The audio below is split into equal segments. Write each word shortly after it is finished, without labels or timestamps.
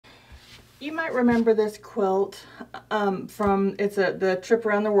You might remember this quilt from, the Trip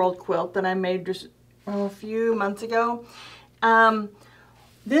Around the World quilt that I made just a few months ago.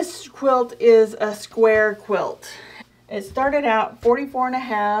 This quilt is a square quilt. It started out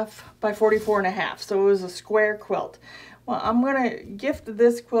 44.5 by 44.5, so it was a square quilt. Well, I'm gonna gift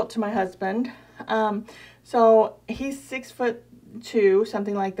this quilt to my husband. So he's 6'2",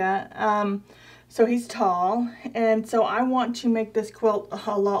 something like that. So he's tall, and so I want to make this quilt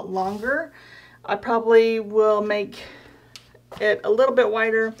a lot longer. I probably will make it a little bit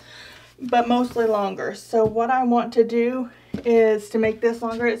wider, but mostly longer. So what I want to do is to make this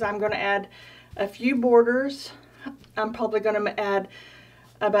longer is I'm going to add a few borders. I'm probably going to add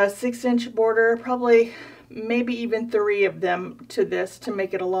about a 6-inch border, probably maybe even 3 of them to this to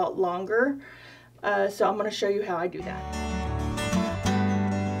make it a lot longer. So I'm going to show you how I do that.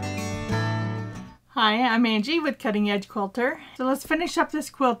 Hi, I'm Angie with Cutting Edge Quilter. So let's finish up this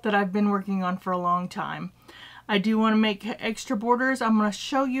quilt that I've been working on for a long time. I do want to make extra borders. I'm going to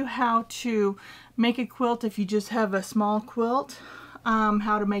show you how to make a quilt if you just have a small quilt,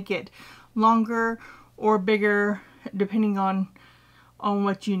 how to make it longer or bigger depending on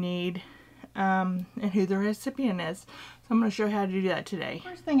what you need and who the recipient is. So I'm going to show you how to do that today.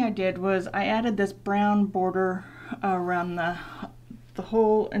 First thing I did was I added this brown border around the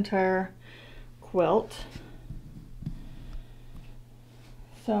whole entire quilt.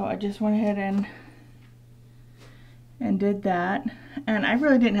 So I just went ahead and did that, and I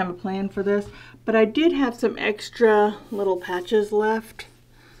really didn't have a plan for this, but I did have some extra little patches left.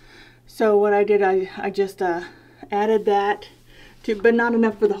 So what I did, I just added that to, but not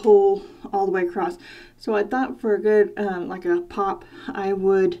enough for the whole all the way across. So I thought for a good like a pop, I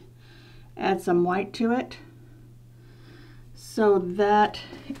would add some white to it. So that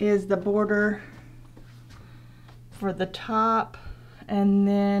is the border for the top, and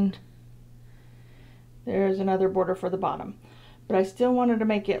then there's another border for the bottom. But I still wanted to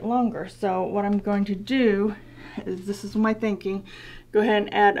make it longer, so what I'm going to do is, this is my thinking, go ahead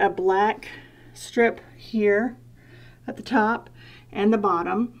and add a black strip here at the top and the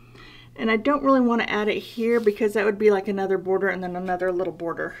bottom. And I don't really want to add it here because that would be like another border and then another little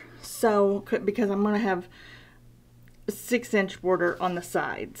border. So, because I'm going to have a 6-inch border on the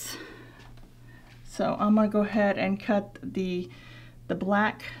sides. So I'm going to go ahead and cut the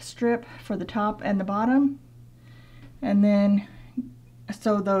black strip for the top and the bottom, and then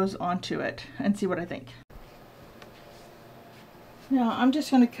sew those onto it and see what I think. Now I'm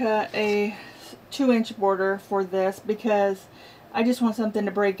just going to cut a 2-inch border for this because I just want something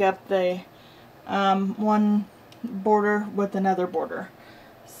to break up the one border with another border.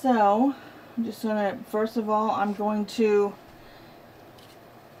 So I'm just going to, first of all, I'm going to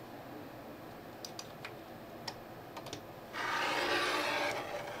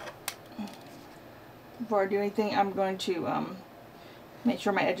before I do anything, I'm going to make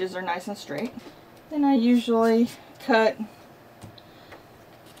sure my edges are nice and straight. Then I usually cut,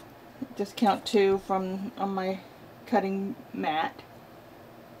 just count 2 from on my cutting mat.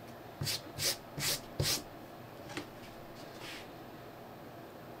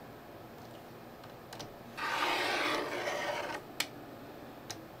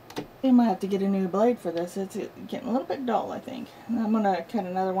 I might have to get a new blade for this. It's getting a little bit dull, I think. And I'm going to cut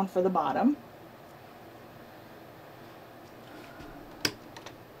another one for the bottom.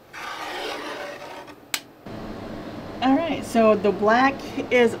 Alright, so the black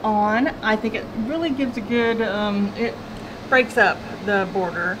is on. I think it really gives a good, it breaks up the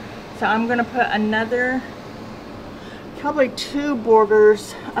border. So I'm going to put another, probably 2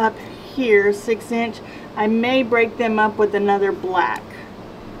 borders up here, 6-inch. I may break them up with another black.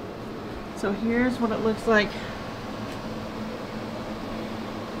 So here's what it looks like.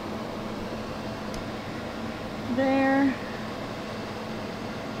 There.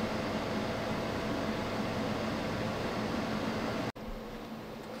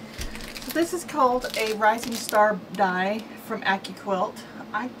 This is called a Rising Star die from Quilt.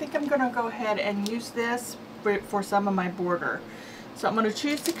 I think I'm going to go ahead and use this for some of my border. So I'm going to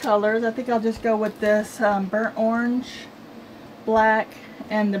choose the colors. I think I'll just go with this burnt orange, black,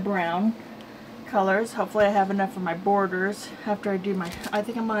 and the brown colors. Hopefully I have enough for my borders after I do my, I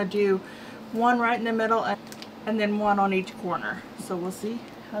think I'm going to do one right in the middle and then one on each corner. So we'll see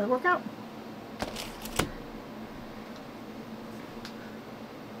how they work out.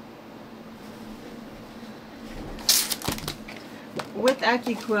 With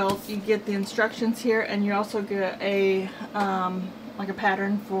Quilt, you get the instructions here, and you also get a like a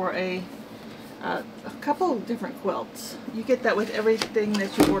pattern for a couple of different quilts. You get that with everything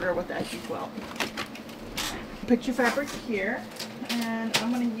that you order with Quilt. Put your fabric here, and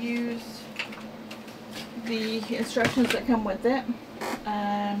I'm going to use instructions that come with it.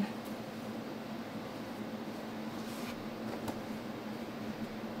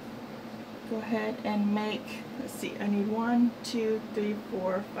 Go ahead and make, let's see, I need 1, 2, 3,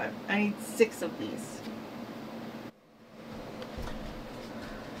 4, 5, I need 6 of these.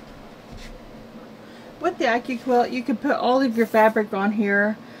 With the AccuQuilt, you can put all of your fabric on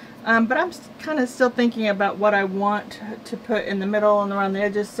here, but I'm kind of still thinking about what I want to put in the middle and around the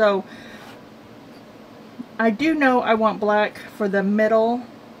edges. So I do know I want black for the middle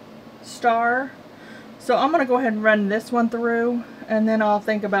star, so I'm going to go ahead and run this one through, and then I'll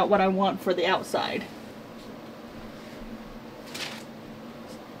think about what I want for the outside.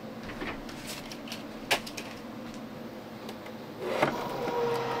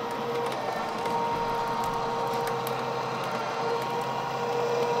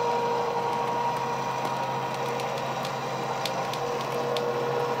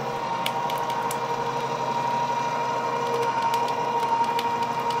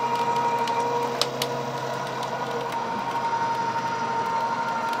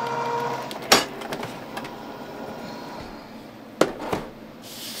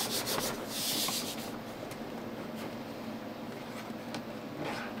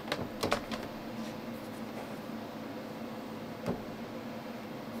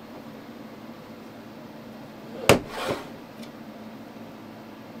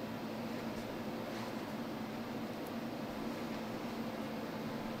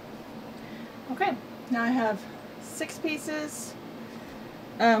 Okay, now I have 6 pieces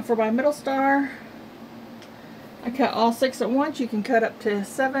for my middle star. I cut all 6 at once. You can cut up to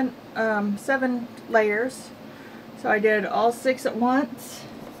 7 layers. So I did all 6 at once.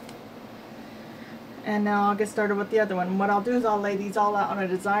 And now I'll get started with the other one. What I'll do is I'll lay these all out on a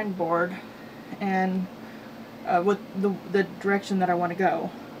design board and with the direction that I want to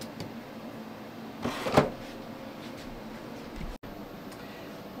go.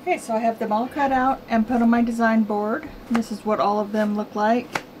 Okay, so I have them all cut out and put on my design board. This is what all of them look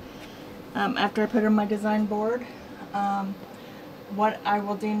like after I put on my design board. What I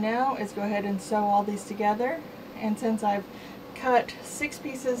will do now is go ahead and sew all these together. And since I've cut 6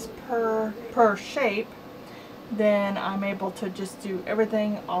 pieces per shape, then I'm able to just do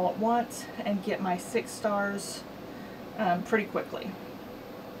everything all at once and get my 6 stars pretty quickly.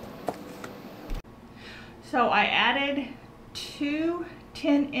 So I added 2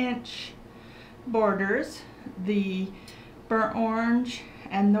 10-inch borders, the burnt orange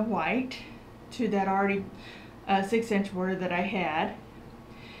and the white, to that already 6-inch border that I had,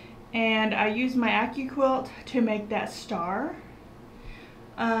 and I used my AccuQuilt to make that star.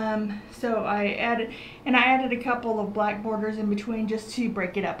 So I added a couple of black borders in between just to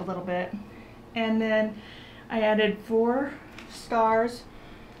break it up a little bit, and then I added 4 stars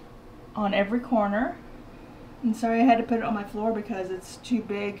on every corner. And sorry I had to put it on my floor because it's too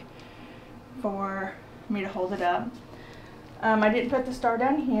big for me to hold it up. I didn't put the star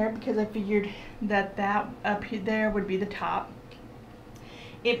down here because I figured that up there would be the top.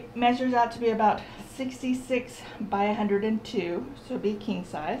 It measures out to be about 66 by 102, so it'd be king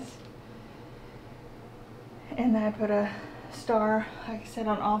size. And then I put a star, like I said,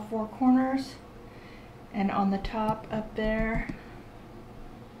 on all 4 corners and on the top up there.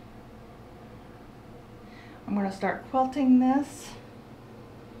 I'm going to start quilting this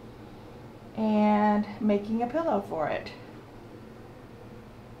and making a pillow for it.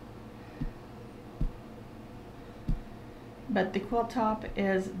 But the quilt top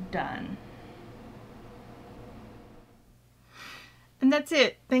is done. And that's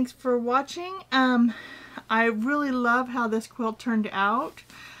it. Thanks for watching. I really love how this quilt turned out.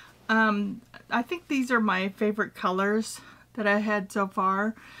 I think these are my favorite colors that I had so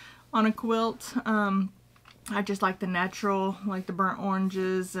far on a quilt. I just like the natural, like the burnt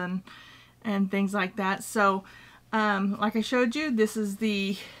oranges and things like that. So like I showed you, this is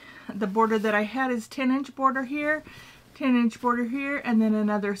the border that I had is 10-inch border here, 10-inch border here, and then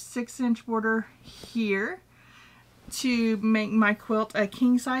another 6-inch border here to make my quilt a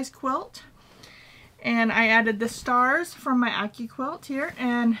king size quilt. And I added the stars from my AccuQuilt here,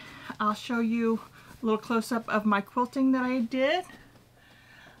 and I'll show you a little close-up of my quilting that I did.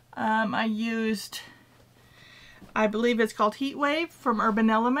 I used, I believe it's called Heat Wave from Urban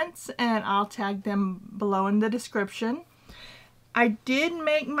Elements, and I'll tag them below in the description. I did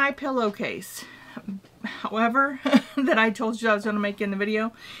make my pillowcase, however, that I told you I was going to make in the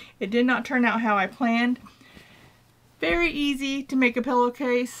video. It did not turn out how I planned. Very easy to make a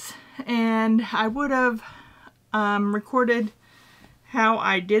pillowcase, and I would have recorded how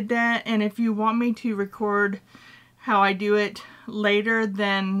I did that, and if you want me to record how I do it later,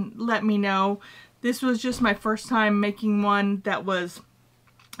 then let me know. This was just my first time making one that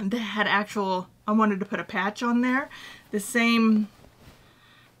had actual, I wanted to put a patch on there, the same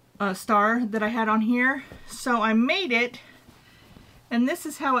star that I had on here. So I made it, and this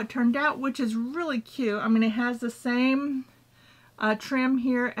is how it turned out, which is really cute. I mean, it has the same trim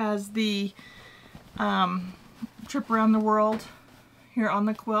here as the Trip Around the World here on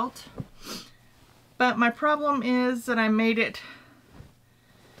the quilt. But my problem is that I made it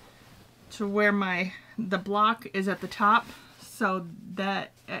to where the block is at the top, so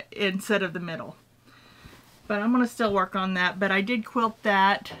that instead of the middle. But I'm going to still work on that. But I did quilt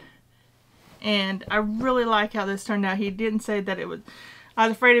that, and I really like how this turned out. He didn't say that it was, I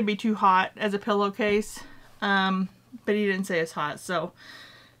was afraid it'd be too hot as a pillowcase, but he didn't say it's hot. So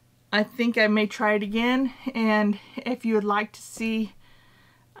I think I may try it again, and if you would like to see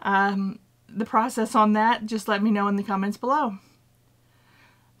the process on that, just let me know in the comments below.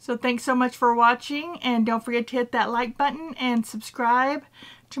 So thanks so much for watching, and don't forget to hit that like button and subscribe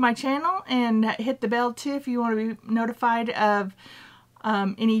to my channel, and hit the bell too if you want to be notified of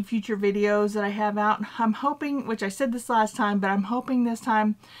any future videos that I have out. I'm hoping, which I said this last time, but I'm hoping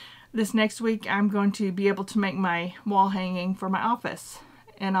this next week I'm going to be able to make my wall hanging for my office,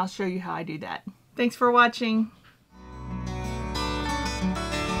 and I'll show you how I do that. Thanks for watching.